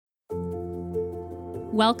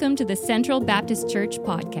Welcome to the Central Baptist Church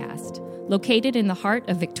podcast. Located in the heart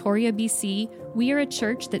of Victoria, BC, we are a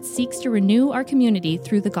church that seeks to renew our community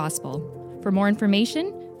through the gospel. For more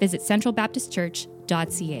information, visit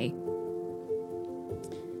centralbaptistchurch.ca.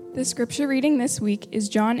 The scripture reading this week is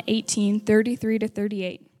John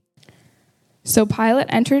 18:33-38. So Pilate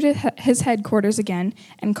entered his headquarters again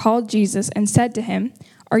and called Jesus and said to him,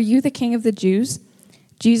 "Are you the king of the Jews?"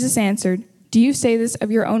 Jesus answered, "Do you say this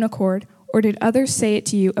of your own accord, or did others say it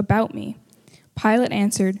to you about me?" Pilate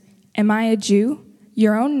answered, "Am I a Jew?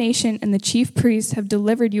 Your own nation and the chief priests have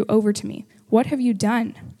delivered you over to me. What have you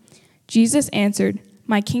done?" Jesus answered,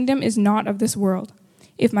 "My kingdom is not of this world.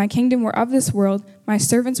 If my kingdom were of this world, my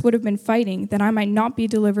servants would have been fighting that I might not be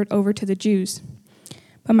delivered over to the Jews.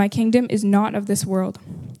 But my kingdom is not of this world."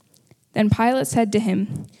 Then Pilate said to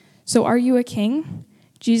him, "So are you a king?"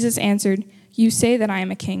 Jesus answered, "You say that I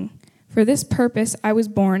am a king. For this purpose I was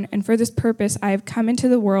born, and for this purpose I have come into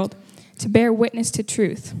the world, to bear witness to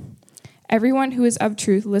truth. Everyone who is of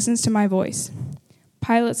truth listens to my voice."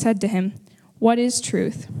 Pilate said to him, "What is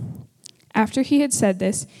truth?" After he had said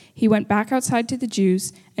this, he went back outside to the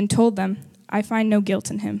Jews and told them, "I find no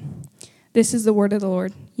guilt in him." This is the word of the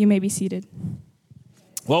Lord. You may be seated.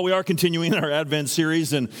 Well, we are continuing our Advent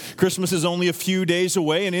series, and Christmas is only a few days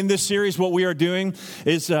away. And in this series, what we are doing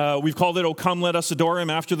is we've called it, "O Come, Let Us Adore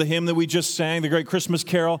Him," after the hymn that we just sang, the great Christmas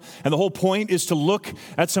carol. And the whole point is to look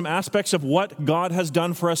at some aspects of what God has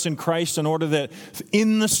done for us in Christ, in order that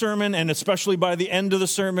in the sermon, and especially by the end of the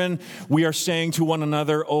sermon, we are saying to one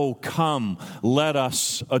another, "Oh, come, let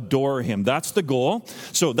us adore Him." That's the goal.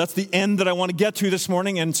 So that's the end that I want to get to this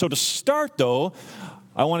morning. And so to start, though,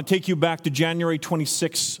 I want to take you back to January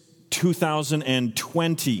 26,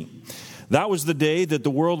 2020. That was the day that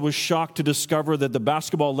the world was shocked to discover that the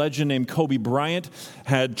basketball legend named Kobe Bryant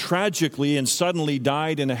had tragically and suddenly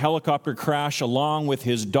died in a helicopter crash along with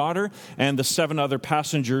his daughter and the 7 other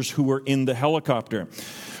passengers who were in the helicopter.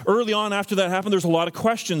 Early on after that happened, there's a lot of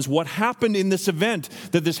questions. What happened in this event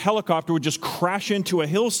that this helicopter would just crash into a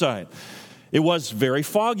hillside? It was very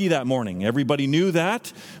foggy that morning. Everybody knew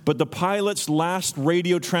that. But the pilot's last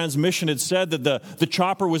radio transmission had said that the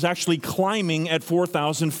chopper was actually climbing at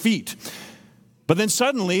 4,000 feet. But then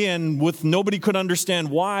suddenly, and with nobody could understand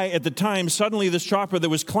why at the time, suddenly this chopper that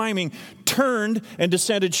was climbing turned and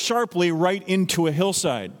descended sharply right into a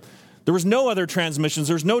hillside. There was no other transmissions.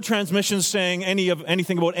 There was no transmissions saying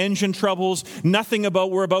anything about engine troubles, nothing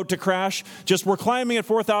about we're about to crash. Just we're climbing at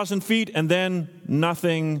 4,000 feet, and then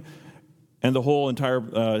nothing. And the whole entire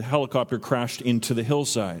helicopter crashed into the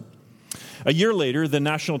hillside. A year later, the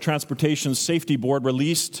National Transportation Safety Board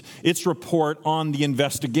released its report on the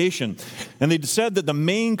investigation. And they said that the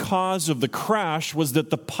main cause of the crash was that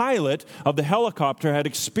the pilot of the helicopter had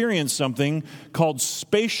experienced something called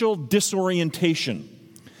spatial disorientation.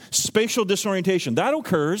 Spatial disorientation. That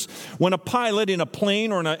occurs when a pilot in a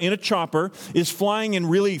plane or in a chopper is flying in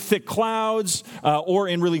really thick clouds or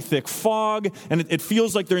in really thick fog, and it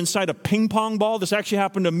feels like they're inside a ping pong ball. This actually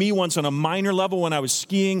happened to me once on a minor level when I was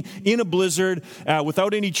skiing in a blizzard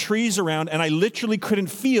without any trees around, and I literally couldn't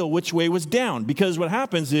feel which way was down, because what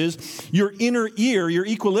happens is your inner ear, your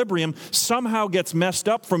equilibrium, somehow gets messed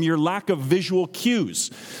up from your lack of visual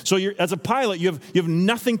cues. So as a pilot, you have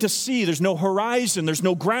nothing to see. There's no horizon. There's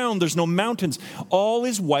no ground. There's no mountains. All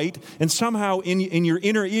is white, and somehow in your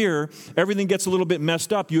inner ear, everything gets a little bit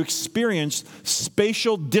messed up. You experience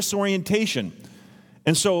spatial disorientation.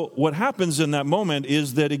 And so what happens in that moment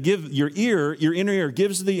is that your inner ear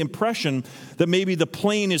gives the impression that maybe the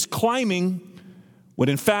plane is climbing when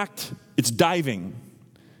in fact it's diving.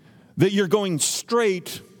 That you're going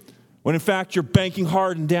straight when in fact you're banking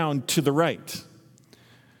hard and down to the right.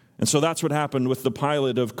 And so that's what happened with the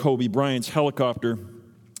pilot of Kobe Bryant's helicopter.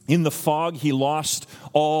 In the fog, he lost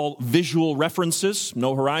all visual references,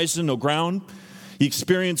 no horizon, no ground. He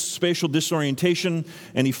experienced spatial disorientation,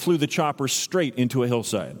 and he flew the chopper straight into a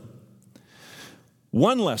hillside.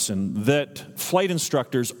 One lesson that flight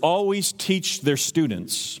instructors always teach their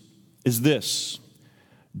students is this: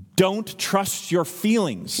 don't trust your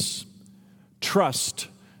feelings, trust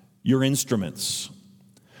your instruments.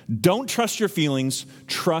 Don't trust your feelings,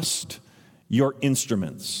 trust your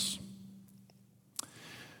instruments.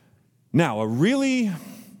 Now, a really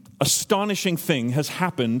astonishing thing has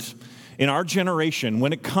happened in our generation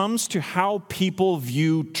when it comes to how people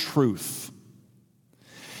view truth.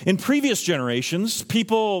 In previous generations,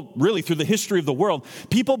 people, really through the history of the world,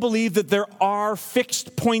 people believe that there are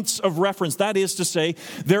fixed points of reference. That is to say,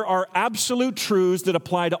 there are absolute truths that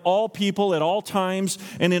apply to all people at all times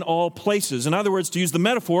and in all places. In other words, to use the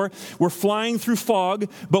metaphor, we're flying through fog,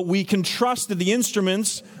 but we can trust that the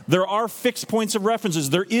instruments, there are fixed points of references.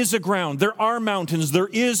 There is a ground. There are mountains. There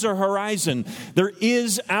is a horizon. There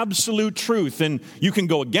is absolute truth. And you can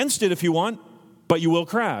go against it if you want, but you will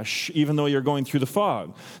crash, even though you're going through the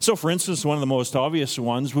fog. So, for instance, one of the most obvious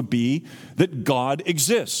ones would be that God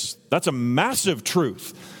exists. That's a massive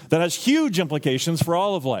truth that has huge implications for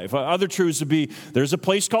all of life. Other truths would be, there's a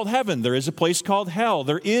place called heaven. There is a place called hell.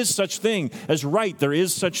 There is such thing as right. There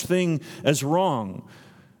is such thing as wrong.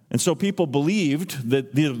 And so people believed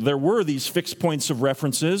that there were these fixed points of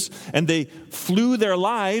references, and they flew their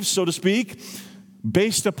lives, so to speak,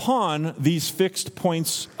 based upon these fixed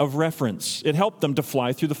points of reference. It helped them to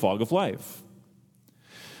fly through the fog of life.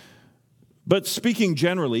 But speaking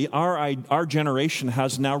generally, our generation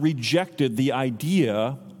has now rejected the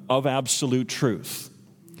idea of absolute truth.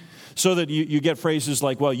 So that you get phrases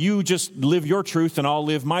like, well, you just live your truth and I'll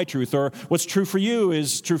live my truth. Or what's true for you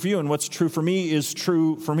is true for you and what's true for me is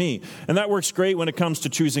true for me. And that works great when it comes to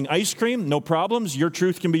choosing ice cream. No problems. Your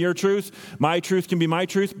truth can be your truth. My truth can be my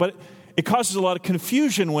truth. But it causes a lot of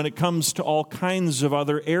confusion when it comes to all kinds of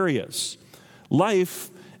other areas. Life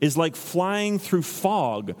is like flying through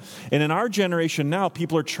fog. And in our generation now,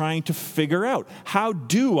 people are trying to figure out, how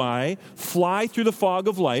do I fly through the fog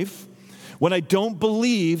of life when I don't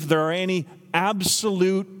believe there are any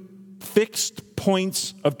absolute fixed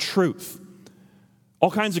points of truth? All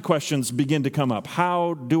kinds of questions begin to come up.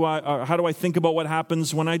 How do I think about what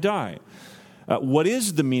happens when I die? What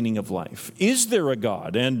is the meaning of life? Is there a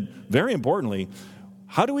God? And very importantly,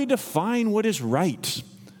 how do we define what is right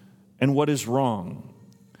and what is wrong?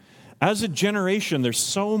 As a generation, there's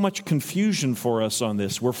so much confusion for us on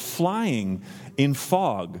this. We're flying in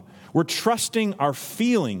fog. We're trusting our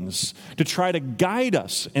feelings to try to guide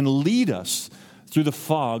us and lead us through the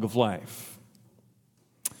fog of life.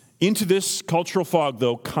 Into this cultural fog,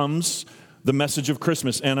 though, comes the message of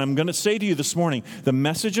Christmas. And I'm going to say to you this morning, the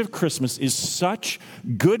message of Christmas is such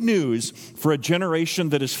good news for a generation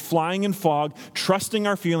that is flying in fog, trusting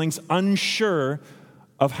our feelings, unsure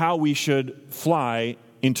of how we should fly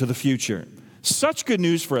into the future. Such good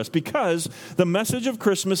news for us because the message of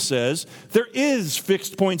Christmas says there is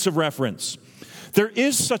fixed points of reference. There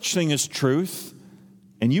is such thing as truth,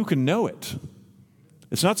 and you can know it.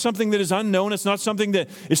 It's not something that is unknown. It's not something that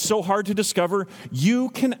is so hard to discover. You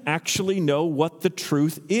can actually know what the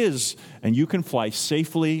truth is, and you can fly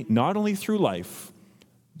safely not only through life,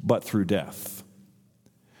 but through death.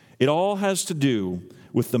 It all has to do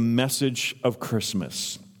with the message of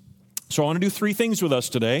Christmas. So I want to do 3 things with us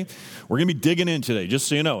today. We're going to be digging in today, just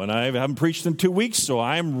so you know. And I haven't preached in 2 weeks, so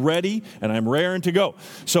I'm ready and I'm raring to go.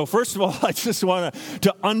 So first of all, I just want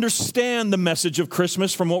to understand the message of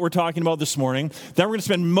Christmas from what we're talking about this morning. Then we're going to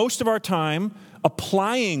spend most of our time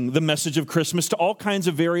applying the message of Christmas to all kinds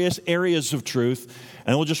of various areas of truth.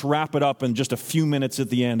 And we'll just wrap it up in just a few minutes at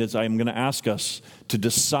the end as I'm going to ask us to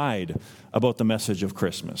decide about the message of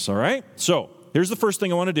Christmas. All right? So here's the first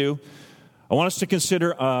thing I want to do. I want us to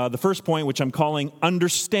consider the first point, which I'm calling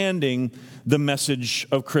understanding the message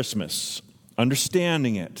of Christmas.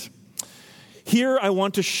 Understanding it. Here I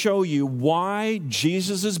want to show you why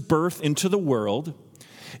Jesus' birth into the world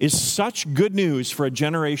is such good news for a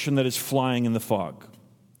generation that is flying in the fog.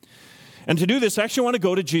 And to do this, I actually want to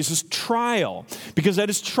go to Jesus' trial. Because at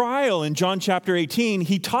his trial in John chapter 18,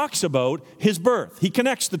 he talks about his birth. He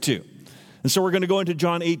connects the two. And so we're going to go into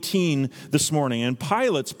John 18 this morning. And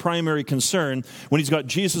Pilate's primary concern when he's got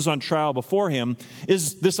Jesus on trial before him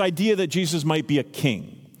is this idea that Jesus might be a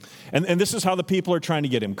king. And this is how the people are trying to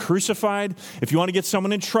get him crucified. If you want to get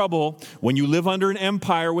someone in trouble, when you live under an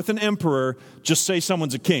empire with an emperor, just say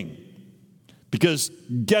someone's a king. Because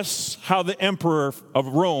guess how the emperor of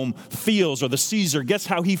Rome feels, or the Caesar, guess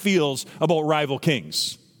how he feels about rival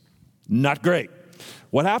kings? Not great.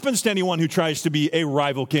 What happens to anyone who tries to be a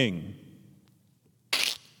rival king?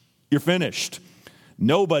 You're finished.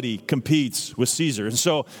 Nobody competes with Caesar. And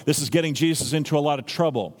so this is getting Jesus into a lot of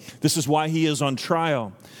trouble. This is why he is on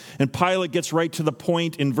trial. And Pilate gets right to the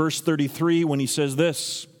point in verse 33 when he says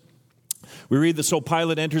this. We read that, so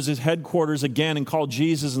Pilate enters his headquarters again and called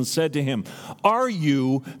Jesus and said to him, "Are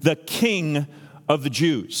you the king of the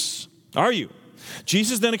Jews?" Are you?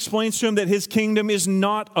 Jesus then explains to him that his kingdom is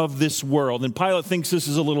not of this world. And Pilate thinks this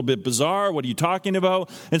is a little bit bizarre. What are you talking about?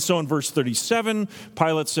 And so in verse 37,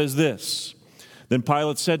 Pilate says this. Then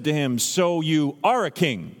Pilate said to him, "So you are a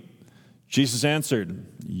king?" Jesus answered,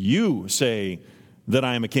 "You say that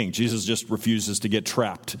I am a king. Jesus just refuses to get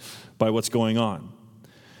trapped by what's going on.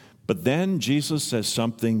 But then Jesus says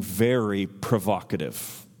something very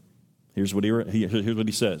provocative. Here's what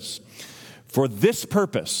he says. For this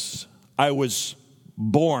purpose I was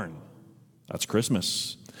born. That's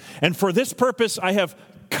Christmas. And for this purpose I have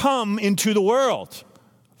come into the world.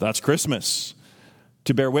 That's Christmas.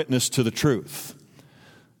 To bear witness to the truth.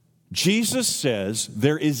 Jesus says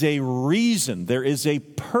there is a reason, there is a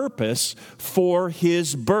purpose for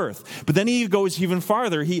his birth. But then he goes even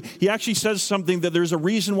farther. He actually says something that there's a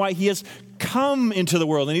reason why he has come into the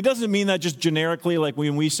world. And he doesn't mean that just generically, like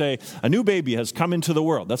when we say a new baby has come into the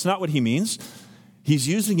world. That's not what he means. He's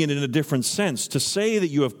using it in a different sense. To say that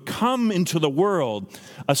you have come into the world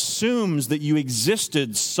assumes that you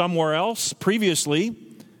existed somewhere else previously,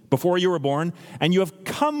 before you were born, and you have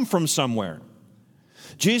come from somewhere.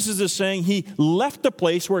 Jesus is saying he left the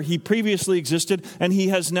place where he previously existed, and he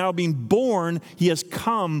has now been born. He has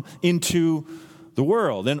come into the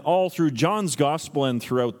world. And all through John's gospel and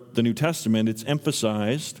throughout the New Testament, it's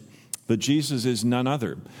emphasized that Jesus is none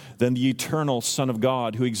other than the eternal Son of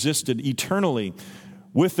God who existed eternally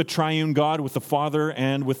with the triune God, with the Father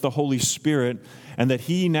and with the Holy Spirit, and that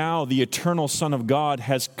he now, the eternal Son of God,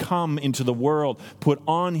 has come into the world, put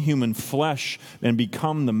on human flesh, and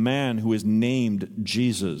become the man who is named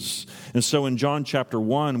Jesus. And so in John chapter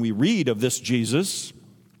 1, we read of this Jesus.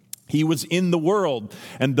 He was in the world,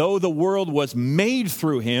 and though the world was made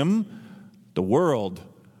through him, the world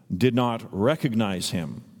did not recognize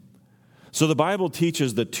him. So the Bible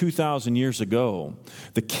teaches that 2,000 years ago,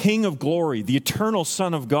 the King of glory, the eternal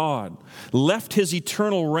Son of God, left his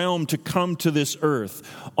eternal realm to come to this earth.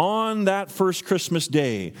 On that first Christmas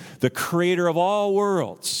day, the creator of all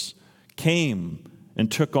worlds came and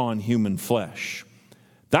took on human flesh.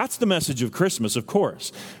 That's the message of Christmas, of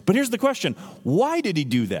course. But here's the question. Why did he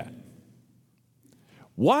do that?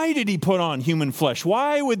 Why did he put on human flesh?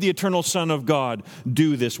 Why would the eternal Son of God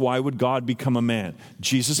do this? Why would God become a man?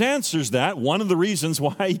 Jesus answers that, one of the reasons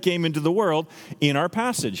why he came into the world, in our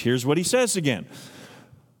passage. Here's what he says again.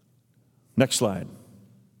 Next slide.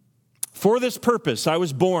 For this purpose I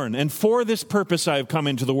was born, and for this purpose I have come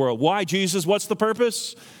into the world. Why, Jesus? What's the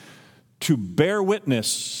purpose? To bear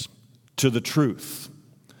witness to the truth.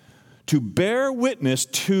 To bear witness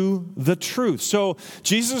to the truth. So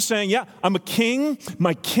Jesus is saying, yeah, I'm a king.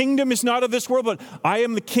 My kingdom is not of this world, but I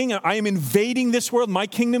am the king. I am invading this world. My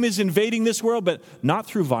kingdom is invading this world, but not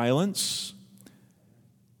through violence,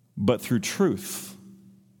 but through truth.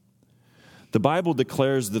 The Bible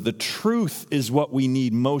declares that the truth is what we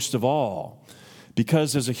need most of all,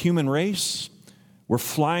 because as a human race, we're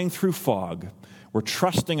flying through fog. We're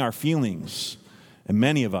trusting our feelings, and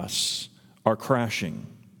many of us are crashing.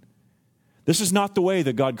 This is not the way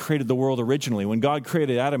that God created the world originally. When God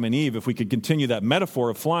created Adam and Eve, if we could continue that metaphor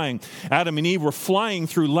of flying, Adam and Eve were flying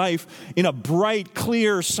through life in a bright,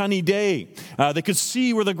 clear, sunny day. They could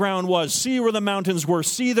see where the ground was, see where the mountains were,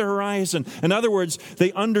 see the horizon. In other words,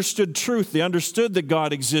 they understood truth. They understood that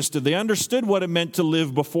God existed. They understood what it meant to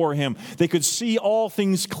live before him. They could see all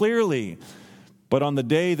things clearly. But on the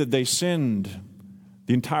day that they sinned,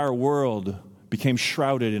 the entire world became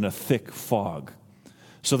shrouded in a thick fog.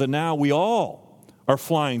 So that now we all are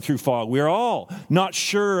flying through fog. We are all not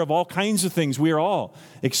sure of all kinds of things. We are all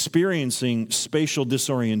experiencing spatial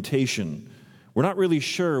disorientation. We're not really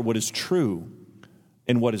sure what is true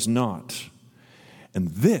and what is not. And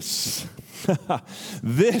this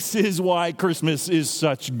is why Christmas is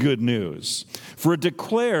such good news. For it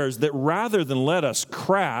declares that rather than let us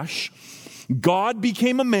crash, God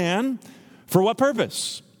became a man. For what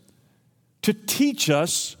purpose? To teach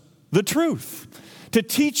us the truth. To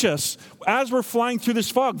teach us, as we're flying through this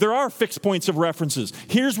fog, there are fixed points of references.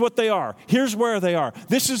 Here's what they are. Here's where they are.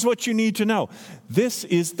 This is what you need to know. This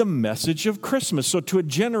is the message of Christmas. So to a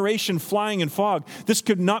generation flying in fog, this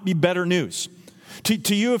could not be better news.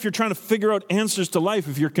 To you, if you're trying to figure out answers to life,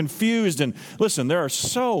 if you're confused, and listen, there are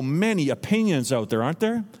so many opinions out there, aren't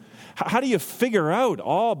there? How do you figure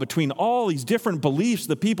out between all these different beliefs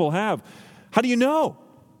that people have? How do you know?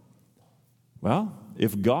 Well,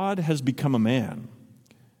 if God has become a man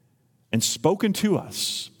and spoken to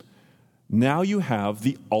us, now you have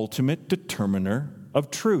the ultimate determiner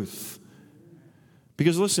of truth.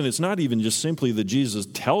 Because listen, it's not even just simply that Jesus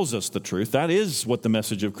tells us the truth. That is what the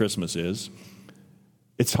message of Christmas is.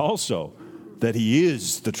 It's also that he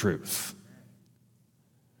is the truth.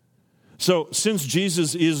 So since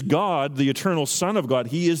Jesus is God, the eternal Son of God,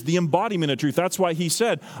 he is the embodiment of truth. That's why he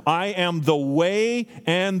said, I am the way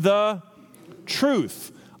and the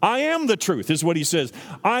truth. I am the truth, is what he says.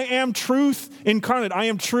 I am truth incarnate. I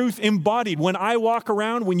am truth embodied. When I walk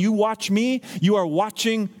around, when you watch me, you are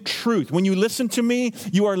watching truth. When you listen to me,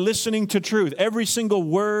 you are listening to truth. Every single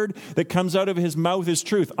word that comes out of his mouth is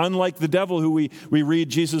truth. Unlike the devil, who we read,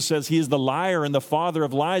 Jesus says he is the liar and the father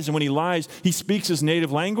of lies. And when he lies, he speaks his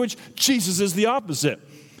native language. Jesus is the opposite.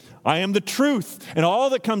 I am the truth, and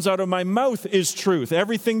all that comes out of my mouth is truth.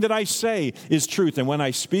 Everything that I say is truth, and when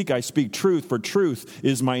I speak truth, for truth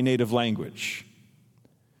is my native language.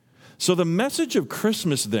 So the message of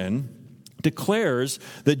Christmas then declares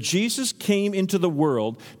that Jesus came into the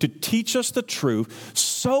world to teach us the truth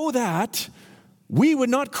so that we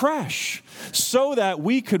would not crash, so that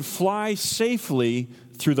we could fly safely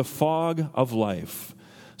through the fog of life.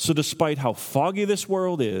 So despite how foggy this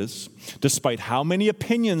world is, despite how many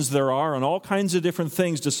opinions there are on all kinds of different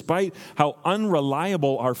things, despite how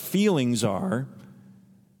unreliable our feelings are,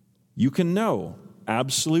 you can know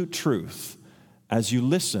absolute truth as you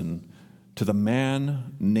listen to the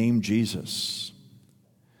man named Jesus.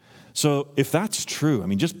 So if that's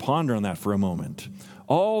true, just ponder on that for a moment.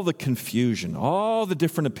 All the confusion, all the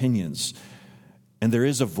different opinions, and there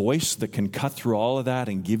is a voice that can cut through all of that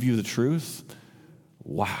and give you the truth.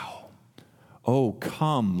 Wow. Oh,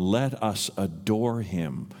 come, let us adore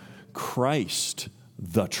him, Christ,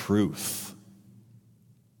 the truth.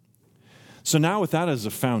 So now with that as a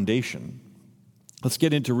foundation, let's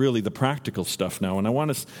get into really the practical stuff now. And I want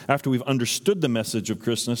us, after we've understood the message of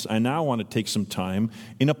Christmas, I now want to take some time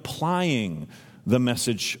in applying the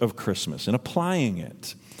message of Christmas, and applying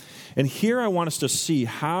it. And here I want us to see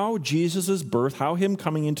how Jesus' birth, how him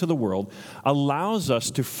coming into the world, allows us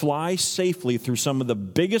to fly safely through some of the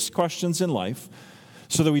biggest questions in life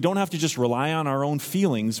so that we don't have to just rely on our own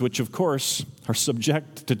feelings, which of course are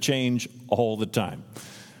subject to change all the time.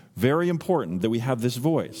 Very important that we have this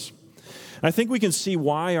voice. And I think we can see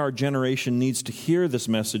why our generation needs to hear this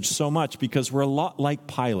message so much, because we're a lot like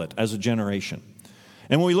Pilate as a generation.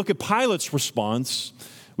 And when we look at Pilate's response,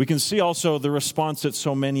 we can see also the response that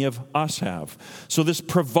so many of us have. So this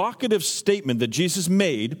provocative statement that Jesus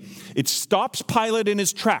made, it stops Pilate in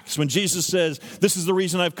his tracks when Jesus says, "This is the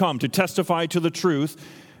reason I've come, to testify to the truth."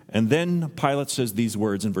 And then Pilate says these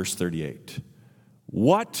words in verse 38.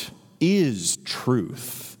 "What is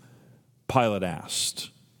truth?" Pilate asked.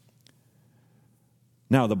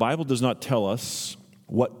 Now, the Bible does not tell us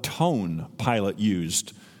what tone Pilate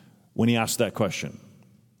used when he asked that question.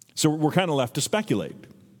 So we're kind of left to speculate.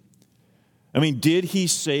 Did he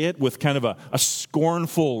say it with kind of a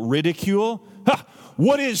scornful ridicule?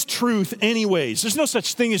 What is truth anyways? There's no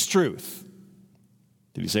such thing as truth.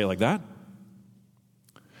 Did he say it like that?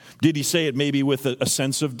 Did he say it maybe with a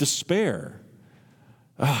sense of despair?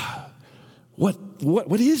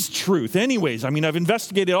 What is truth anyways? I've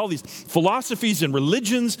investigated all these philosophies and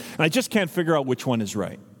religions, and I just can't figure out which one is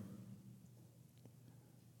right.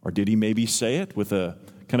 Or did he maybe say it with a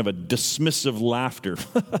kind of a dismissive laughter?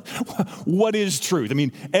 What is truth?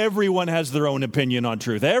 Everyone has their own opinion on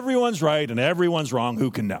truth. Everyone's right and everyone's wrong. Who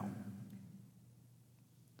can know?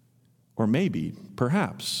 Or maybe,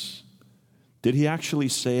 perhaps, did he actually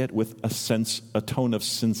say it with a tone of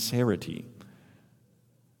sincerity?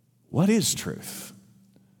 What is truth?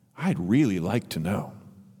 I'd really like to know.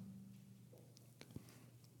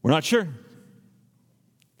 We're not sure.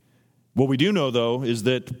 What we do know, though, is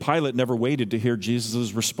that Pilate never waited to hear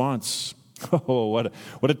Jesus' response. Oh,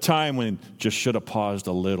 what a time when just should have paused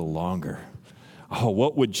a little longer. Oh,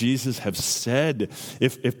 what would Jesus have said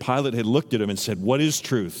if Pilate had looked at him and said, "What is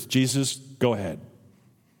truth? Jesus, go ahead."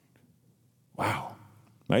 Wow.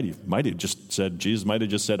 Jesus might have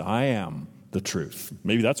just said, "I am the truth."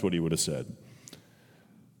 Maybe that's what he would have said.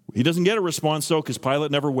 He doesn't get a response, though, because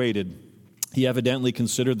Pilate never waited. He evidently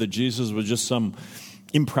considered that Jesus was just some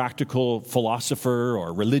impractical philosopher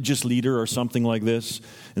or religious leader or something like this.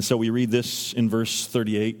 And so we read this in verse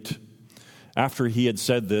 38. After he had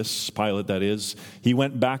said this, Pilate that is, he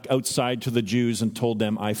went back outside to the Jews and told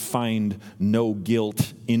them, "I find no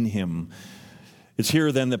guilt in him." It's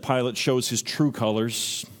here then that Pilate shows his true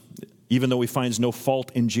colors. Even though he finds no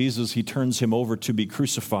fault in Jesus, he turns him over to be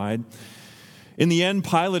crucified. In the end,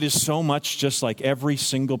 Pilate is so much just like every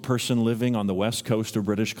single person living on the west coast of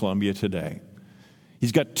British Columbia today.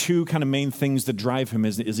 He's got two kind of main things that drive him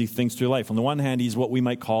as he thinks through life. On the one hand, he's what we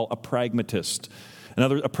might call a pragmatist.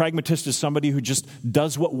 A pragmatist is somebody who just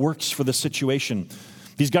does what works for the situation.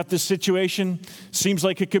 He's got this situation, seems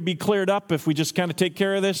like it could be cleared up if we just kind of take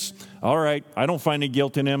care of this. All right, I don't find any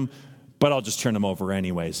guilt in him. but I'll just turn him over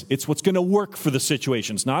anyways. It's what's going to work for the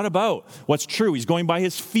situation. It's not about what's true. He's going by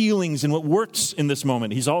his feelings and what works in this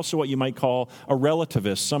moment. He's also what you might call a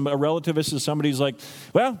relativist. A relativist is somebody who's like,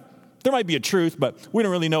 well, there might be a truth, but we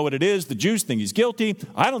don't really know what it is. The Jews think he's guilty.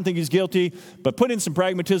 I don't think he's guilty, but put in some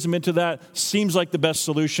pragmatism into that seems like the best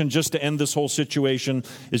solution just to end this whole situation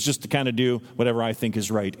is just to kind of do whatever I think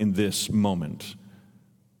is right in this moment.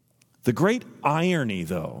 The great irony,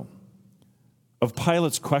 though, of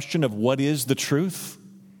Pilate's question of what is the truth,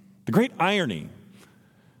 the great irony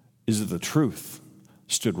is that the truth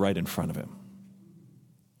stood right in front of him.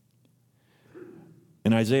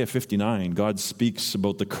 In Isaiah 59, God speaks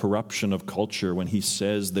about the corruption of culture when he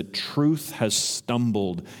says that truth has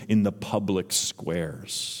stumbled in the public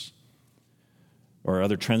squares. Or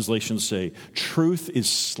other translations say, truth is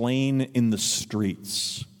slain in the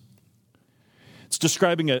streets. It's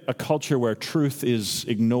describing a culture where truth is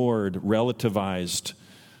ignored, relativized,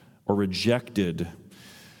 or rejected.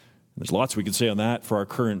 There's lots we could say on that for our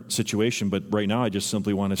current situation, but right now I just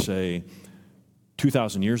simply want to say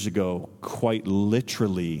 2,000 years ago, quite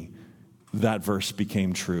literally, that verse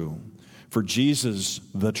became true. For Jesus,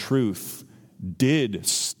 the truth did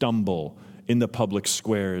stumble in the public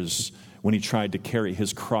squares when he tried to carry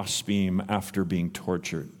his crossbeam after being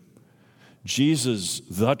tortured. Jesus,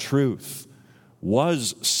 the truth,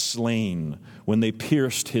 was slain when they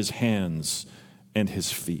pierced his hands and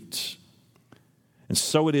his feet. And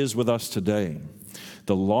so it is with us today.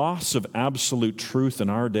 The loss of absolute truth in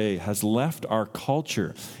our day has left our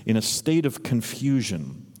culture in a state of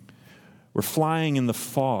confusion. We're flying in the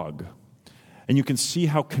fog. And you can see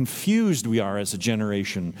how confused we are as a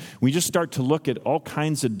generation. We just start to look at all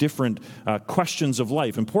kinds of different questions of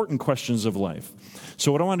life, important questions of life.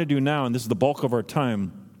 So what I want to do now, and this is the bulk of our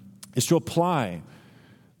time, is to apply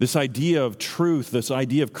this idea of truth, this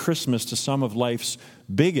idea of Christmas to some of life's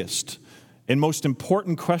biggest and most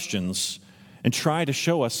important questions, and try to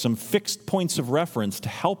show us some fixed points of reference to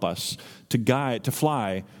help us to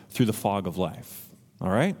fly through the fog of life.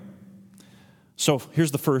 All right? So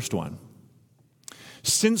here's the first one.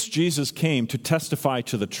 Since Jesus came to testify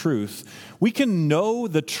to the truth, we can know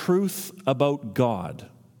the truth about God.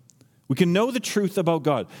 We can know the truth about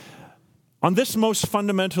God. On this most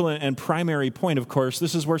fundamental and primary point, of course,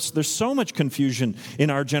 this is where there's so much confusion in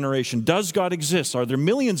our generation. Does God exist? Are there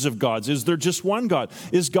millions of gods? Is there just one God?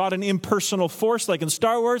 Is God an impersonal force like in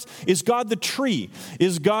Star Wars? Is God the tree?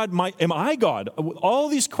 Am I God? All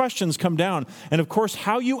these questions come down. And of course,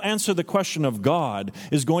 how you answer the question of God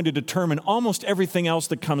is going to determine almost everything else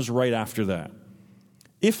that comes right after that.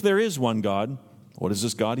 If there is one God, what is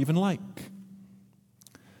this God even like?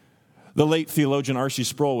 The late theologian R.C.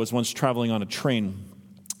 Sproul was once traveling on a train,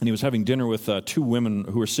 and he was having dinner with two women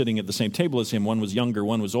who were sitting at the same table as him. One was younger,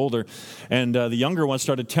 one was older. And the younger one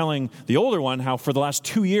started telling the older one how for the last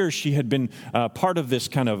 2 years she had been part of this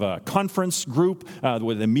kind of conference group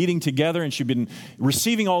with a meeting together, and she'd been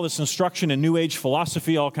receiving all this instruction in New Age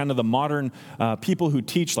philosophy, all kind of the modern people who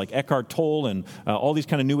teach, like Eckhart Tolle and all these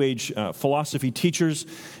kind of New Age philosophy teachers.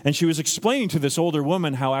 And she was explaining to this older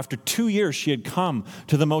woman how after 2 years she had come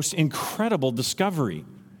to the most incredible discovery.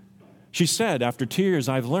 She said, after 2 years,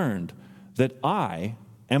 I've learned that I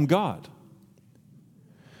am God.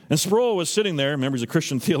 And Sproul was sitting there, remember he's a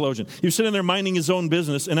Christian theologian, he was sitting there minding his own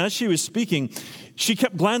business, and as she was speaking, she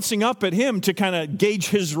kept glancing up at him to kind of gauge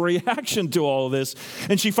his reaction to all of this.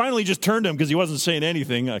 And she finally just turned to him because he wasn't saying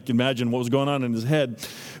anything. I can imagine what was going on in his head.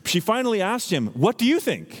 She finally asked him, what do you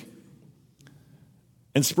think?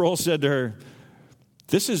 And Sproul said to her,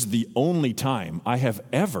 this is the only time I have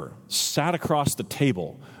ever sat across the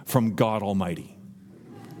table from God Almighty.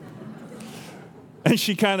 And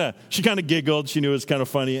she kind of giggled. She knew it was kind of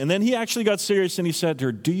funny. And then he actually got serious and he said to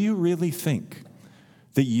her, do you really think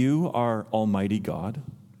that you are Almighty God?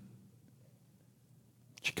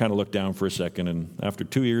 She kind of looked down for a second, and after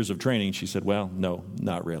 2 years of training, she said, well, no,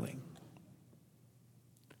 not really.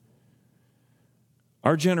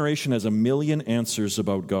 Our generation has a million answers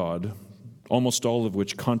about God, almost all of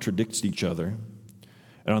which contradicts each other.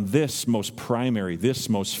 And on this most primary, this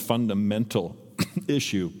most fundamental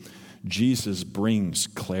issue, Jesus brings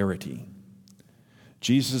clarity.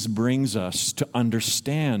 Jesus brings us to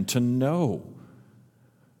understand, to know.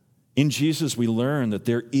 In Jesus, we learn that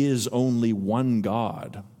there is only one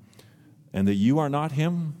God, and that you are not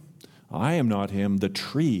him, I am not him, the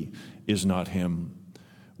tree is not him.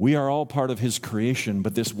 We are all part of his creation,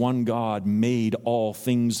 but this one God made all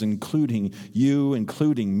things, including you,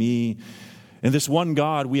 including me. And this one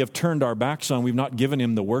God we have turned our backs on. We've not given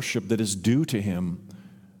him the worship that is due to him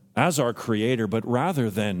as our creator, but rather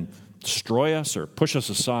than destroy us or push us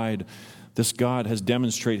aside, This God has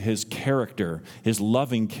demonstrated his character, his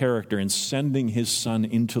loving character, in sending his Son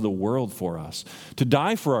into the world for us, to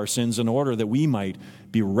die for our sins in order that we might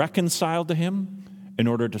be reconciled to him, in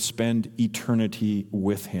order to spend eternity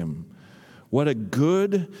with him. What a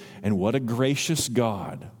good and what a gracious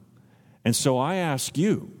God. And so I ask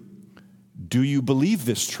you, do you believe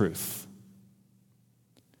this truth?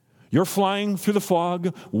 You're flying through the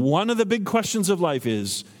fog. One of the big questions of life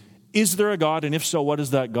is there a God? And if so, what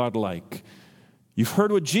is that God like? You've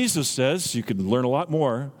heard what Jesus says. You can learn a lot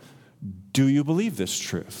more. Do you believe this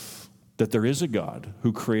truth? That there is a God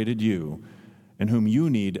who created you and whom you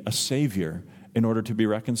need a Savior in order to be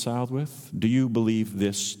reconciled with? Do you believe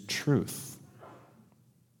this truth?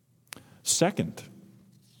 Second,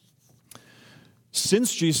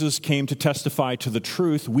 since Jesus came to testify to the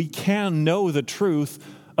truth, we can know the truth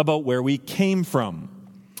about where we came from.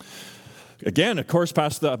 Again, of course,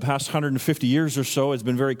 past 150 years or so, it's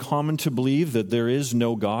been very common to believe that there is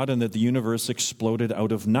no God and that the universe exploded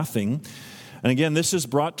out of nothing. And again, this has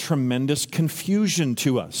brought tremendous confusion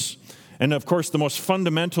to us. And of course, the most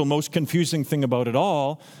fundamental, most confusing thing about it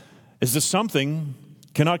all is that something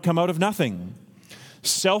cannot come out of nothing.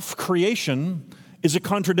 Self-creation is a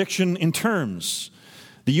contradiction in terms.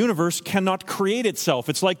 The universe cannot create itself.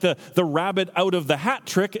 It's like the rabbit out of the hat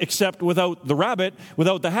trick, except without the rabbit,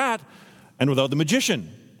 without the hat, and without the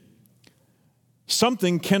magician.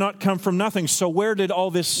 Something cannot come from nothing. So where did all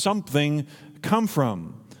this something come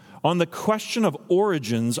from? On the question of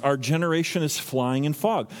origins, our generation is flying in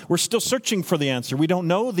fog. We're still searching for the answer. We don't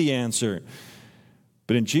know the answer.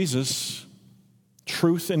 But in Jesus,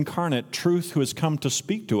 truth incarnate, truth who has come to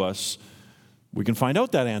speak to us, we can find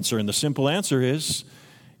out that answer. And the simple answer is,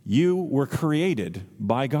 you were created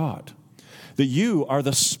by God. That you are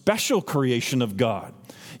the special creation of God.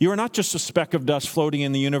 You are not just a speck of dust floating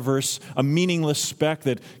in the universe, a meaningless speck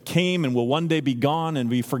that came and will one day be gone and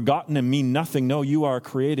be forgotten and mean nothing. No, you are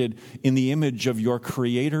created in the image of your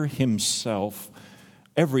Creator himself.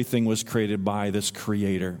 Everything was created by this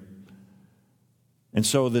Creator. And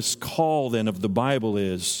so this call then of the Bible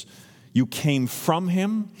is, you came from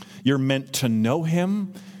him, you're meant to know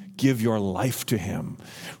him, give your life to him.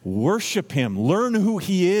 Worship him, learn who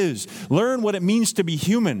he is, learn what it means to be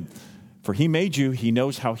human. For he made you, he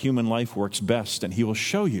knows how human life works best, and he will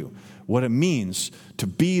show you what it means to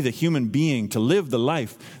be the human being, to live the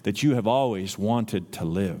life that you have always wanted to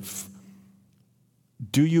live.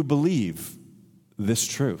 Do you believe this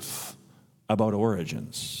truth about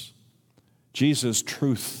origins? Jesus,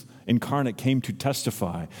 truth incarnate, came to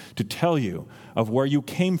testify, to tell you of where you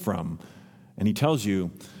came from. And he tells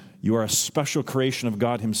you, you are a special creation of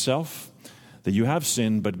God himself, that you have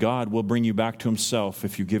sinned, but God will bring you back to himself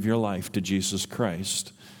if you give your life to Jesus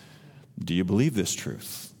Christ. Do you believe this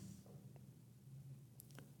truth?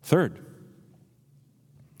 Third,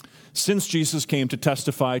 since Jesus came to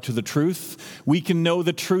testify to the truth, we can know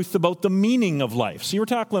the truth about the meaning of life. See, we're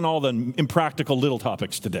tackling all the impractical little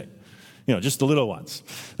topics today. Just the little ones.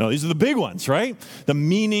 No, these are the big ones, right? The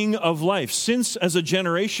meaning of life. Since as a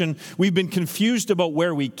generation, we've been confused about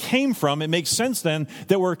where we came from, it makes sense then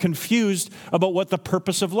that we're confused about what the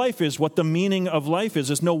purpose of life is, what the meaning of life is.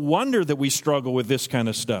 It's no wonder that we struggle with this kind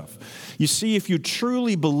of stuff. You see, if you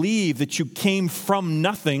truly believe that you came from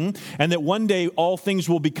nothing and that one day all things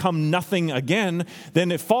will become nothing again,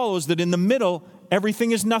 then it follows that in the middle,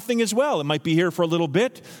 everything is nothing as well. It might be here for a little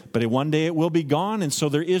bit, but one day it will be gone, and so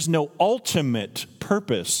there is no ultimate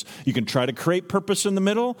purpose. You can try to create purpose in the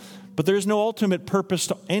middle, but there is no ultimate purpose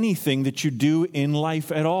to anything that you do in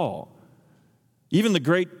life at all. Even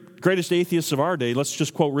the greatest atheists of our day, let's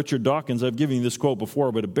just quote Richard Dawkins. I've given you this quote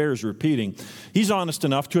before, but it bears repeating. He's honest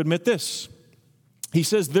enough to admit this. He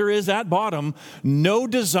says, there is at bottom no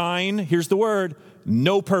design, here's the word,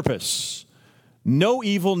 no purpose. No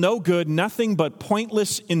evil, no good, nothing but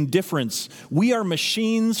pointless indifference. We are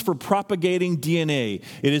machines for propagating DNA.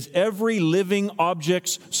 It is every living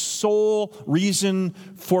object's sole reason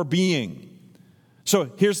for being. So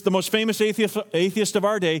here's the most famous atheist of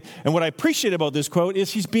our day, and what I appreciate about this quote is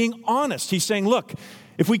he's being honest. He's saying, look,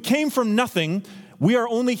 if we came from nothing, we are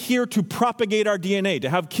only here to propagate our DNA, to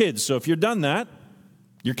have kids. So if you've done that,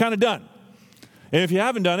 you're kind of done. And if you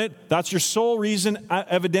haven't done it, that's your sole reason,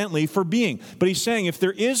 evidently, for being. But he's saying if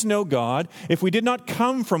there is no God, if we did not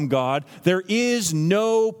come from God, there is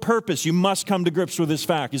no purpose. You must come to grips with this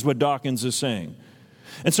fact, is what Dawkins is saying.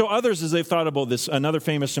 And so others, as they've thought about this, another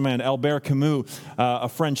famous man, Albert Camus, a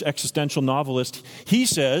French existential novelist, he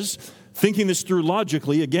says thinking this through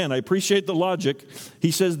logically, again, I appreciate the logic.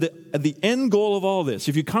 He says that the end goal of all this,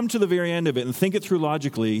 if you come to the very end of it and think it through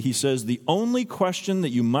logically, he says the only question that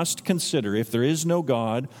you must consider if there is no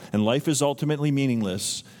God and life is ultimately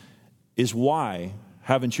meaningless is why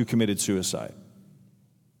haven't you committed suicide?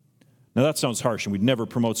 Now that sounds harsh, and we'd never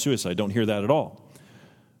promote suicide. Don't hear that at all.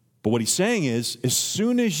 But what he's saying is, as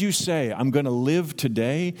soon as you say, I'm going to live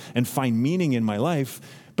today and find meaning in my life,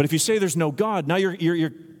 but if you say there's no God, now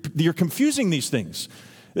you're confusing these things.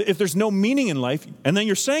 If there's no meaning in life, and then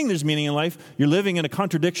you're saying there's meaning in life, you're living in a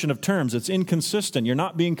contradiction of terms. It's inconsistent. You're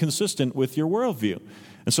not being consistent with your worldview.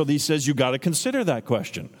 And so he says you got to consider that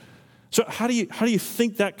question. So how do you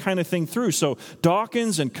think that kind of thing through? So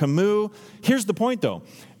Dawkins and Camus, here's the point though.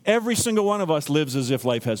 Every single one of us lives as if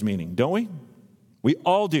life has meaning, don't we? We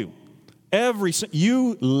all do.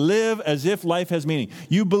 You live as if life has meaning.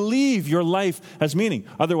 You believe your life has meaning.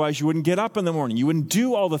 Otherwise, you wouldn't get up in the morning. You wouldn't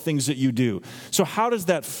do all the things that you do. So how does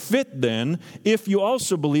that fit then if you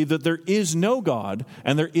also believe that there is no God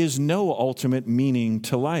and there is no ultimate meaning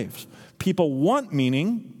to life? People want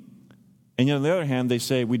meaning, and yet on the other hand, they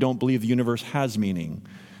say we don't believe the universe has meaning.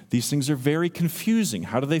 These things are very confusing.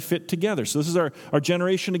 How do they fit together? So this is our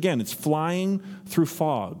generation again. It's flying through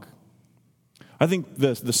fog. I think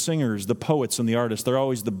the singers, the poets, and the artists, they're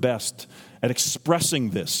always the best at expressing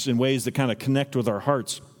this in ways that kind of connect with our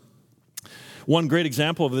hearts. One great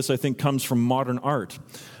example of this, I think, comes from modern art.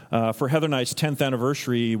 For Heather and I's 10th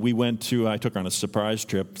anniversary, I took her on a surprise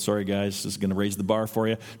trip. Sorry, guys, this is going to raise the bar for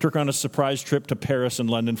you. Took her on a surprise trip to Paris and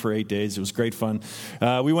London for 8 days. It was great fun.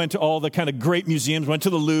 We went to all the kind of great museums, went to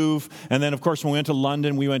the Louvre, and then, of course, when we went to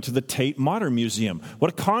London, we went to the Tate Modern Museum.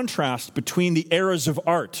 What a contrast between the eras of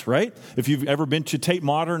art, right? If you've ever been to Tate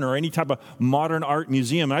Modern or any type of modern art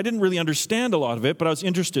museum, I didn't really understand a lot of it, but I was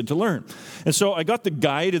interested to learn. And so I got the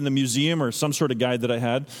guide in the museum, or some sort of guide that I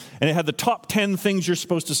had, and it had the top 10 things you're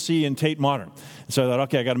supposed to see in Tate Modern. And so I thought,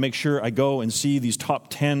 okay, I got to make sure I go and see these top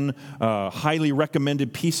 10 highly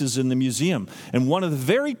recommended pieces in the museum. And one of the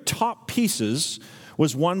very top pieces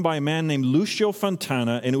was one by a man named Lucio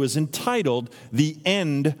Fontana, and it was entitled The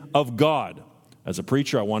End of God. As a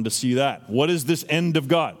preacher, I wanted to see that. What is this end of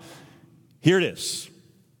God? Here it is.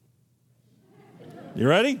 You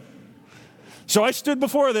ready? So I stood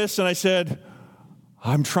before this and I said,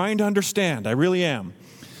 I'm trying to understand. I really am.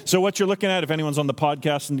 So what you're looking at, if anyone's on the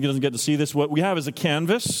podcast and doesn't get to see this, what we have is a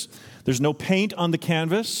canvas. There's no paint on the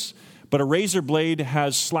canvas, but a razor blade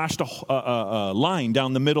has slashed a line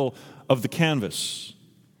down the middle of the canvas.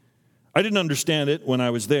 I didn't understand it when I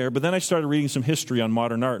was there, but then I started reading some history on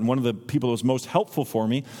modern art, and one of the people that was most helpful for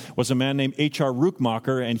me was a man named H.R.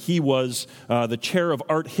 Rookmaker, and he was the chair of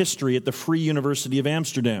art history at the Free University of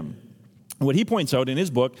Amsterdam. What he points out in his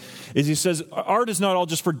book is he says art is not all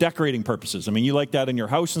just for decorating purposes. I mean, you like that in your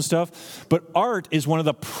house and stuff, but art is one of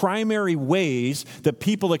the primary ways that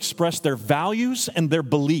people express their values and their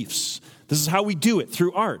beliefs. This is how we do it,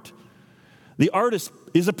 through art. The artist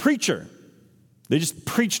is a preacher. They just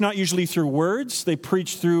preach not usually through words. They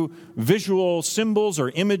preach through visual symbols or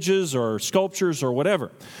images or sculptures or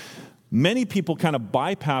whatever. Many people kind of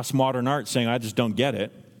bypass modern art saying, I just don't get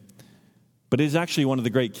it. But it is actually one of the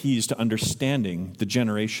great keys to understanding the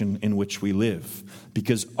generation in which we live,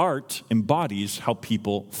 because art embodies how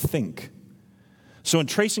people think. So in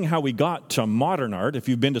tracing how we got to modern art, if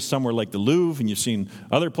you've been to somewhere like the Louvre and you've seen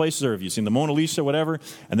other places, or if you've seen the Mona Lisa, whatever,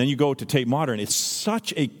 and then you go to Tate Modern, it's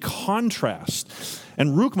such a contrast.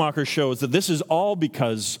 And Rookmaker shows that this is all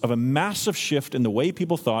because of a massive shift in the way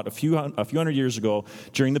people thought a few hundred years ago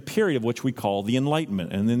during the period of which we call the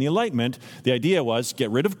Enlightenment. And in the Enlightenment, the idea was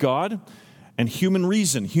get rid of God, and human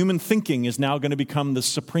reason, human thinking is now going to become the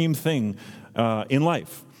supreme thing in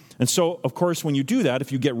life. And so, of course, when you do that,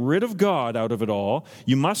 if you get rid of God out of it all,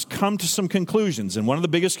 you must come to some conclusions. And one of the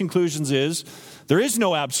biggest conclusions is there is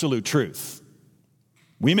no absolute truth.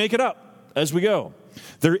 We make it up as we go.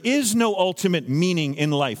 There is no ultimate meaning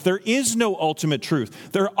in life. There is no ultimate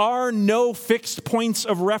truth. There are no fixed points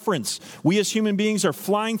of reference. We as human beings are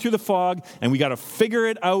flying through the fog, and we got to figure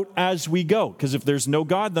it out as we go. Because if there's no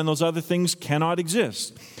God, then those other things cannot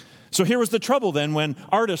exist. So here was the trouble then when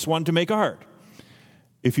artists wanted to make art.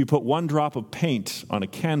 If you put one drop of paint on a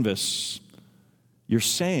canvas, you're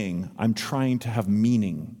saying, I'm trying to have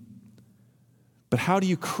meaning. But how do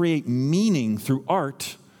you create meaning through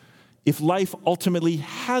art if life ultimately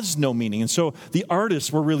has no meaning? And so the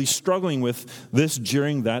artists were really struggling with this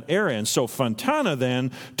during that era. And so Fontana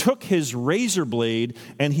then took his razor blade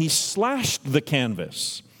and he slashed the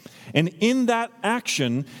canvas. And in that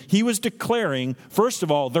action, he was declaring, first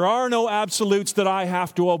of all, there are no absolutes that I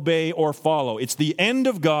have to obey or follow. It's the end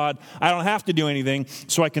of God. I don't have to do anything,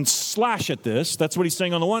 so I can slash at this. That's what he's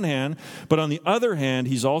saying on the one hand. But on the other hand,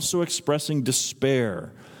 he's also expressing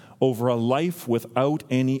despair over a life without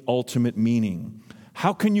any ultimate meaning.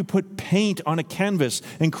 How can you put paint on a canvas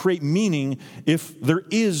and create meaning if there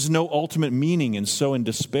is no ultimate meaning? And so in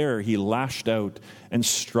despair, he lashed out and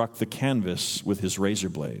struck the canvas with his razor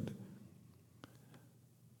blade.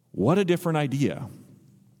 What a different idea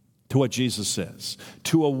to what Jesus says.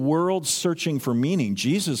 To a world searching for meaning,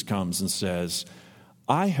 Jesus comes and says,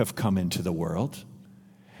 I have come into the world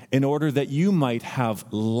in order that you might have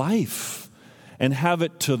life and have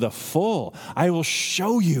it to the full. I will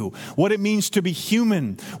show you what it means to be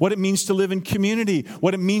human, what it means to live in community,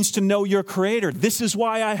 what it means to know your Creator. This is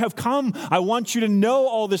why I have come. I want you to know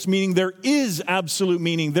all this meaning. There is absolute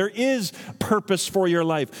meaning. There is purpose for your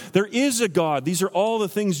life. There is a God. These are all the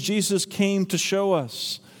things Jesus came to show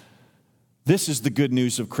us. This is the good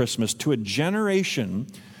news of Christmas to a generation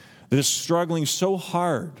that is struggling so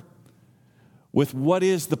hard with what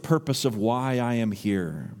is the purpose of why I am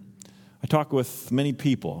here. I talk with many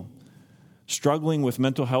people struggling with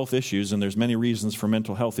mental health issues, and there's many reasons for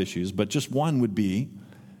mental health issues, but just one would be,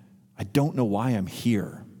 I don't know why I'm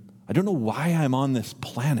here. I don't know why I'm on this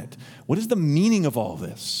planet. What is the meaning of all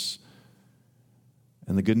this?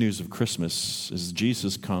 And the good news of Christmas is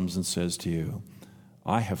Jesus comes and says to you,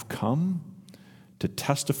 I have come to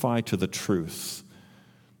testify to the truth.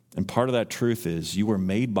 And part of that truth is you were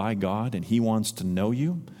made by God, and He wants to know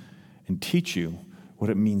you and teach you what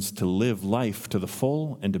it means to live life to the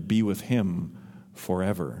full and to be with Him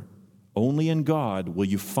forever. Only in God will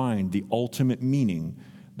you find the ultimate meaning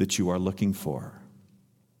that you are looking for.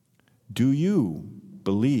 Do you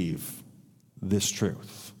believe this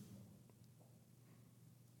truth?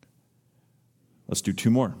 Let's do two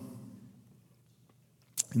more.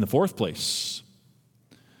 In the fourth place,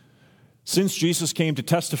 since Jesus came to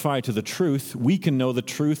testify to the truth, we can know the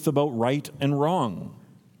truth about right and wrong.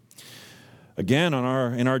 Again,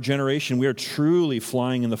 in our generation, we are truly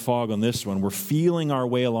flying in the fog on this one. We're feeling our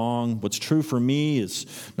way along. What's true for me is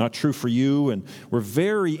not true for you, and we're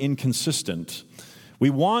very inconsistent. We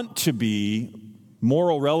want to be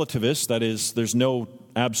moral relativists, that is, there's no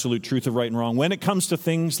absolute truth of right and wrong when it comes to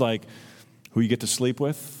things like who you get to sleep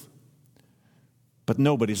with. But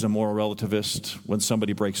nobody's a moral relativist when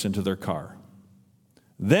somebody breaks into their car.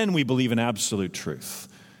 Then we believe in absolute truth.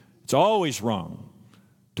 It's always wrong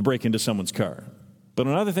to break into someone's car. But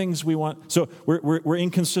on other things we want, so we're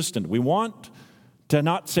inconsistent. We want to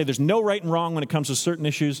not say there's no right and wrong when it comes to certain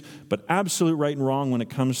issues, but absolute right and wrong when it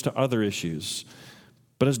comes to other issues.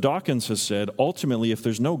 But as Dawkins has said, ultimately, if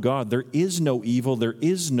there's no God, there is no evil, there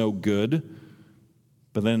is no good.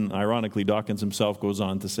 But then, ironically, Dawkins himself goes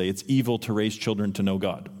on to say it's evil to raise children to know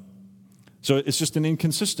God. So it's just an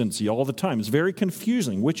inconsistency all the time. It's very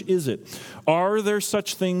confusing. Which is it? Are there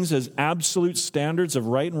such things as absolute standards of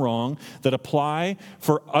right and wrong that apply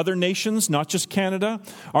for other nations, not just Canada?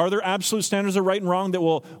 Are there absolute standards of right and wrong that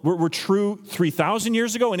were true 3,000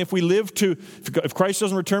 years ago? And if if Christ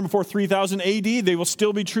doesn't return before 3,000 AD, they will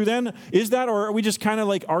still be true then? Is that, or are we just kind of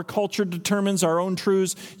like our culture determines our own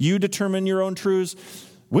truths, you determine your own truths?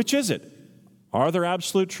 Which is it? Are there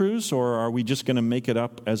absolute truths, or are we just going to make it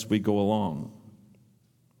up as we go along?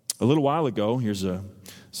 A little while ago, here's a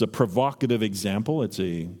provocative example.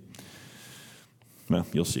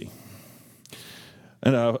 You'll see.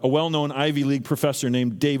 And a well-known Ivy League professor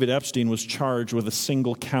named David Epstein was charged with a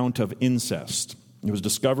single count of incest. It was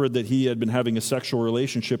discovered that he had been having a sexual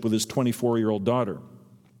relationship with his 24-year-old daughter.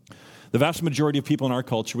 The vast majority of people in our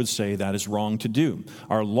culture would say that is wrong to do.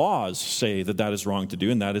 Our laws say that that is wrong to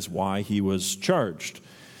do, and that is why he was charged.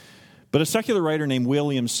 But a secular writer named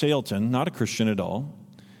William Sailton, not a Christian at all,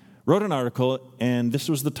 wrote an article, and this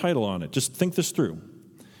was the title on it. Just think this through.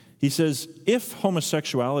 He says, if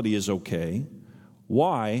homosexuality is okay,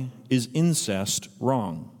 why is incest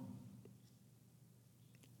wrong?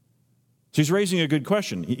 So he's raising a good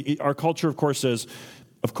question. Our culture, of course, says,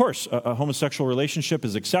 of course, a homosexual relationship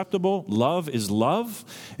is acceptable. Love is love,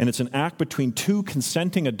 and it's an act between two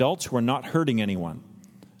consenting adults who are not hurting anyone.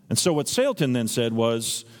 And so what Sailton then said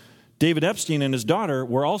was, David Epstein and his daughter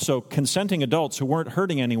were also consenting adults who weren't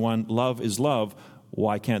hurting anyone. Love is love.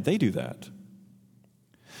 Why can't they do that?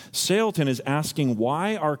 Sailton is asking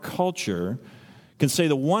why our culture can say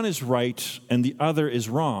the one is right and the other is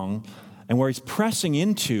wrong, and where he's pressing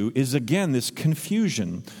into is, again, this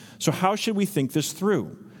confusion. So how should we think this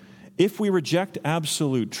through? If we reject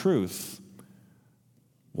absolute truth,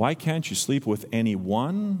 why can't you sleep with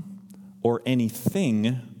anyone or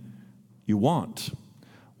anything you want?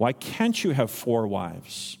 Why can't you have 4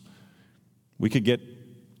 wives? We could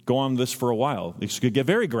go on this for a while. This could get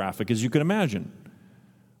very graphic, as you can imagine.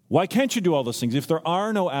 Why can't you do all those things if there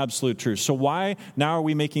are no absolute truths? So why now are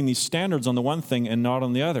we making these standards on the one thing and not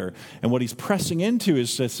on the other? And what he's pressing into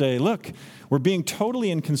is to say, look, we're being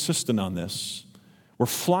totally inconsistent on this. We're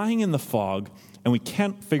flying in the fog, and we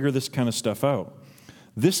can't figure this kind of stuff out.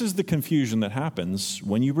 This is the confusion that happens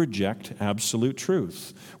when you reject absolute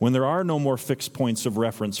truth, when there are no more fixed points of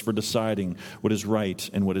reference for deciding what is right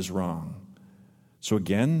and what is wrong. So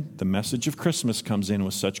again, the message of Christmas comes in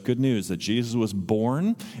with such good news that Jesus was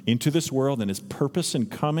born into this world, and his purpose in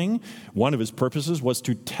coming, one of his purposes was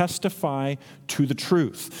to testify to the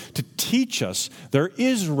truth, to teach us there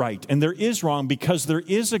is right and there is wrong because there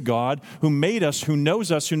is a God who made us, who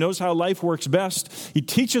knows how life works best. He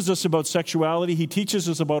teaches us about sexuality. He teaches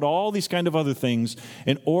us about all these kind of other things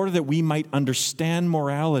in order that we might understand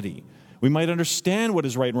morality. We might understand what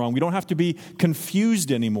is right and wrong. We don't have to be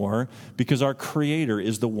confused anymore because our Creator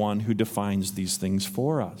is the one who defines these things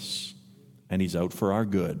for us. And he's out for our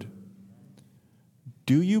good.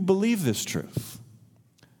 Do you believe this truth?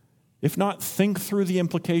 If not, think through the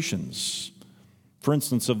implications. For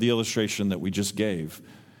instance, of the illustration that we just gave.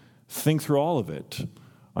 Think through all of it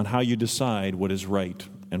on how you decide what is right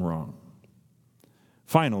and wrong.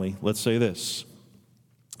 Finally, let's say this.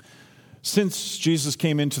 Since Jesus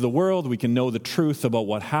came into the world, we can know the truth about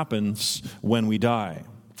what happens when we die.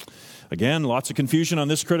 Again, lots of confusion on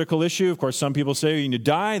this critical issue. Of course, some people say when you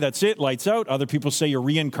die, that's it, lights out. Other people say you're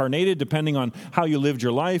reincarnated, depending on how you lived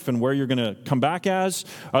your life and where you're going to come back as.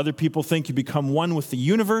 Other people think you become one with the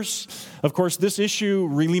universe. Of course, this issue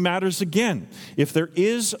really matters again. If there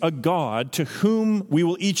is a God to whom we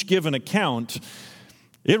will each give an account,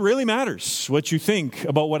 it really matters what you think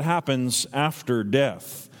about what happens after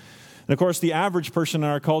death. And of course, the average person in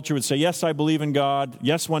our culture would say, yes, I believe in God.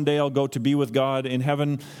 Yes, one day I'll go to be with God in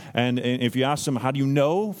heaven. And if you ask them, how do you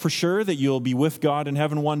know for sure that you'll be with God in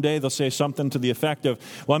heaven one day? They'll say something to the effect of,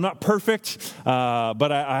 well, I'm not perfect,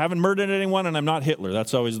 but I haven't murdered anyone, and I'm not Hitler.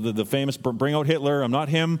 That's always the famous, bring out Hitler. I'm not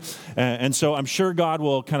him. And so I'm sure God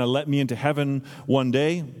will kind of let me into heaven one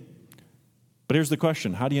day. But here's the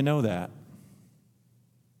question. How do you know that?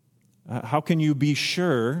 How can you be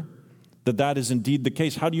sure that is indeed the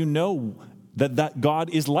case? How do you know that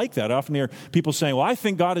God is like that? I often hear people saying, well, I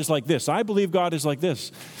think God is like this. I believe God is like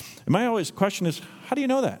this. And my always question is, how do you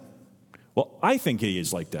know that? Well, I think he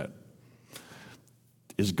is like that.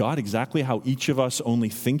 Is God exactly how each of us only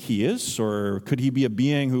think he is? Or could he be a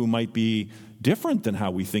being who might be different than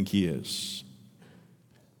how we think he is?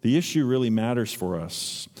 The issue really matters for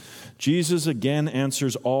us. Jesus again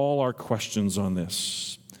answers all our questions on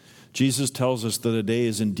this. Jesus tells us that a day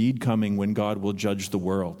is indeed coming when God will judge the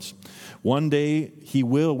world. One day we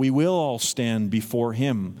will all stand before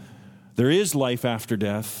him. There is life after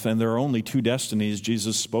death, and there are only 2 destinies.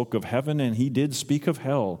 Jesus spoke of heaven, and he did speak of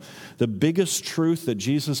hell. The biggest truth that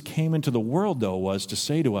Jesus came into the world, though, was to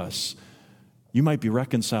say to us, you might be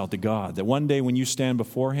reconciled to God. That one day when you stand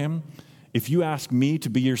before him, if you ask me to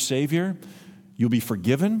be your Savior, you'll be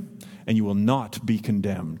forgiven, and you will not be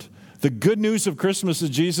condemned. The good news of Christmas is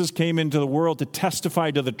Jesus came into the world to testify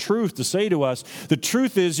to the truth, to say to us, the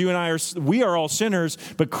truth is you and I we are all sinners,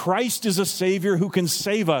 but Christ is a Savior who can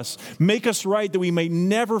save us, make us right that we may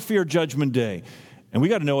never fear judgment day. And we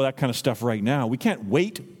got to know that kind of stuff right now. We can't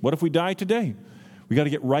wait. What if we die today? We got to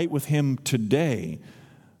get right with him today,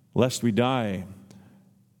 lest we die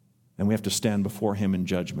and we have to stand before him in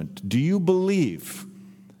judgment. Do you believe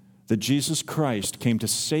that Jesus Christ came to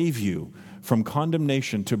save you from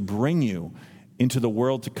condemnation, to bring you into the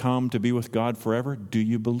world to come to be with God forever? Do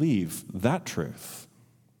you believe that truth?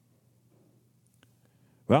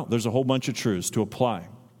 Well, there's a whole bunch of truths to apply.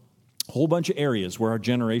 A whole bunch of areas where our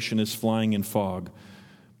generation is flying in fog.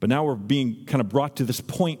 But now we're being kind of brought to this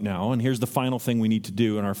point now, and here's the final thing we need to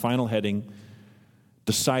do in our final heading,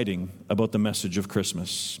 deciding about the message of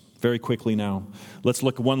Christmas. Very quickly now, let's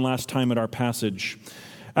look one last time at our passage.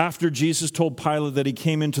 After Jesus told Pilate that he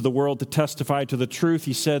came into the world to testify to the truth,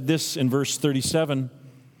 he said this in verse 37,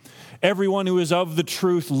 everyone who is of the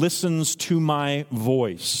truth listens to my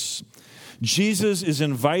voice. Jesus is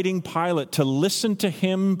inviting Pilate to listen to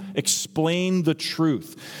him explain the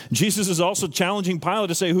truth. Jesus is also challenging Pilate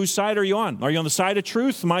to say, whose side are you on? Are you on the side of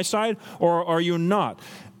truth, my side, or are you not?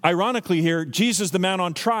 Ironically here, Jesus, the man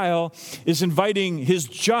on trial, is inviting his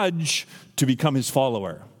judge to become his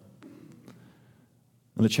follower.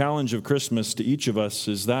 And the challenge of Christmas to each of us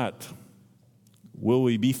is that, will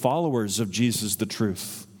we be followers of Jesus, the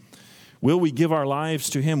truth? Will we give our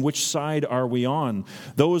lives to him? Which side are we on?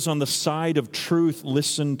 Those on the side of truth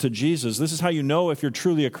listen to Jesus. This is how you know if you're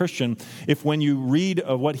truly a Christian. If when you read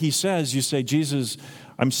what he says, you say, Jesus,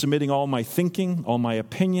 I'm submitting all my thinking, all my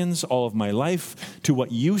opinions, all of my life to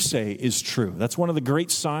what you say is true. That's one of the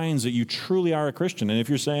great signs that you truly are a Christian. And if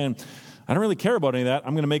you're saying, I don't really care about any of that,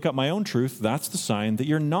 I'm going to make up my own truth, that's the sign that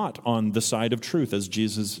you're not on the side of truth, as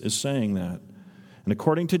Jesus is saying that. And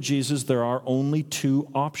according to Jesus, there are only two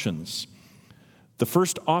options. The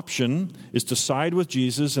first option is to side with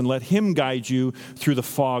Jesus and let him guide you through the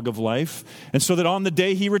fog of life. And so that on the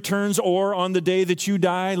day he returns or on the day that you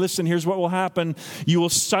die, listen, here's what will happen. You will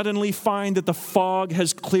suddenly find that the fog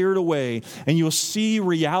has cleared away and you will see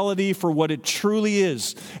reality for what it truly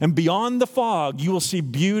is. And beyond the fog, you will see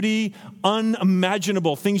beauty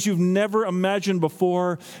unimaginable, things you've never imagined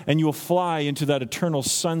before, and you will fly into that eternal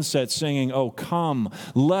sunset singing, oh, come,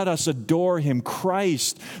 let us adore him,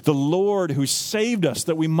 Christ, the Lord who saved us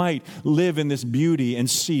that we might live in this beauty and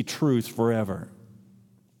see truth forever.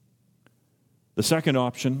 The second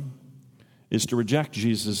option is to reject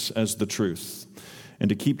Jesus as the truth and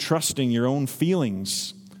to keep trusting your own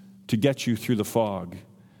feelings to get you through the fog.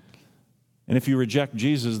 And if you reject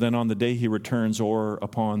Jesus, then on the day he returns or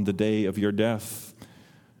upon the day of your death,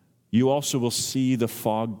 you also will see the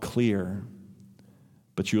fog clear,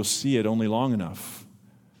 but you'll see it only long enough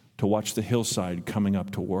to watch the hillside coming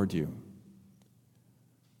up toward you.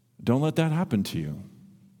 Don't let that happen to you.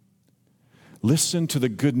 Listen to the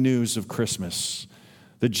good news of Christmas.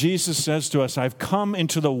 That Jesus says to us, I've come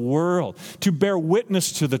into the world to bear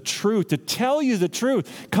witness to the truth, to tell you the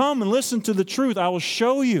truth. Come and listen to the truth. I will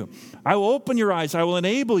show you. I will open your eyes. I will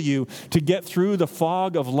enable you to get through the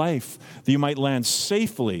fog of life, that you might land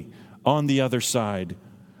safely on the other side.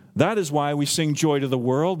 That is why we sing joy to the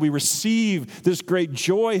world. We receive this great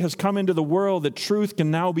joy has come into the world, that truth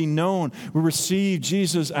can now be known. We receive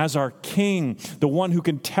Jesus as our King, the one who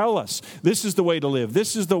can tell us, this is the way to live.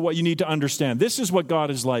 This is what you need to understand. This is what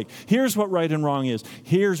God is like. Here's what right and wrong is.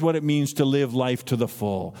 Here's what it means to live life to the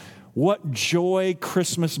full. What joy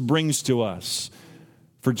Christmas brings to us.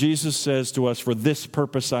 For Jesus says to us, for this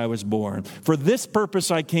purpose I was born. For this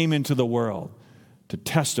purpose I came into the world, to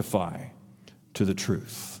testify to the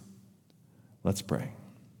truth. Let's pray.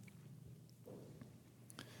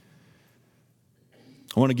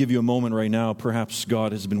 I want to give you a moment right now. Perhaps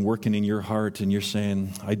God has been working in your heart and you're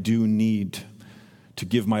saying, I do need to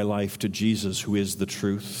give my life to Jesus, who is the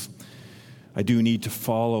truth. I do need to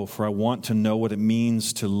follow, for I want to know what it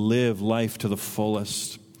means to live life to the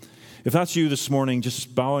fullest. If that's you this morning,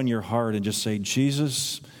 just bow in your heart and just say,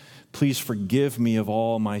 Jesus, please forgive me of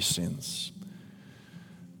all my sins.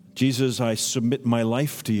 Jesus, I submit my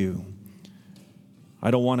life to you. I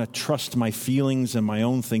don't want to trust my feelings and my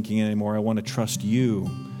own thinking anymore. I want to trust you,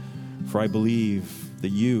 for I believe that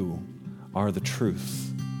you are the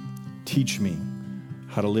truth. Teach me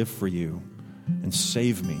how to live for you and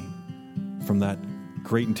save me from that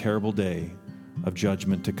great and terrible day of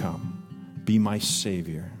judgment to come. Be my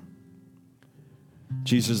Savior.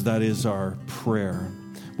 Jesus, that is our prayer.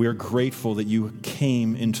 We are grateful that you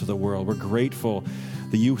came into the world. We're grateful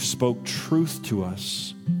that you spoke truth to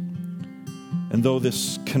us. And though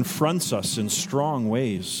this confronts us in strong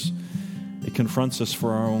ways, it confronts us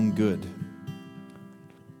for our own good.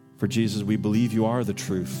 For Jesus, we believe you are the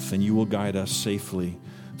truth, and you will guide us safely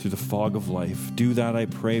through the fog of life. Do that, I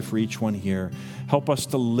pray, for each one here. Help us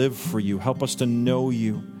to live for you. Help us to know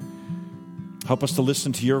you. Help us to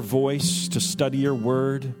listen to your voice, to study your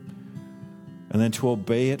word, and then to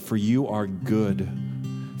obey it, for you are good.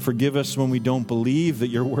 Forgive us when we don't believe that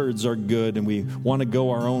your words are good and we want to go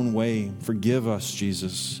our own way. Forgive us,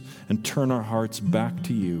 Jesus, and turn our hearts back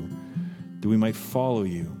to you, that we might follow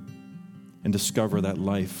you and discover that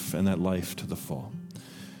life and that life to the full.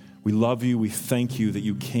 We love you. We thank you that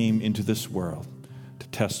you came into this world to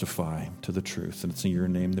testify to the truth. And it's in your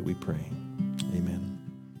name that we pray. Amen.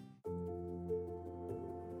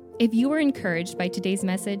 If you were encouraged by today's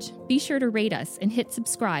message, be sure to rate us and hit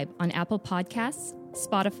subscribe on Apple Podcasts,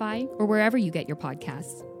 Spotify, or wherever you get your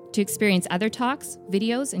podcasts. To experience other talks,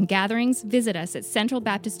 videos, and gatherings, visit us at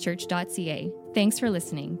centralbaptistchurch.ca. Thanks for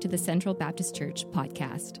listening to the Central Baptist Church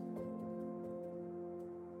podcast.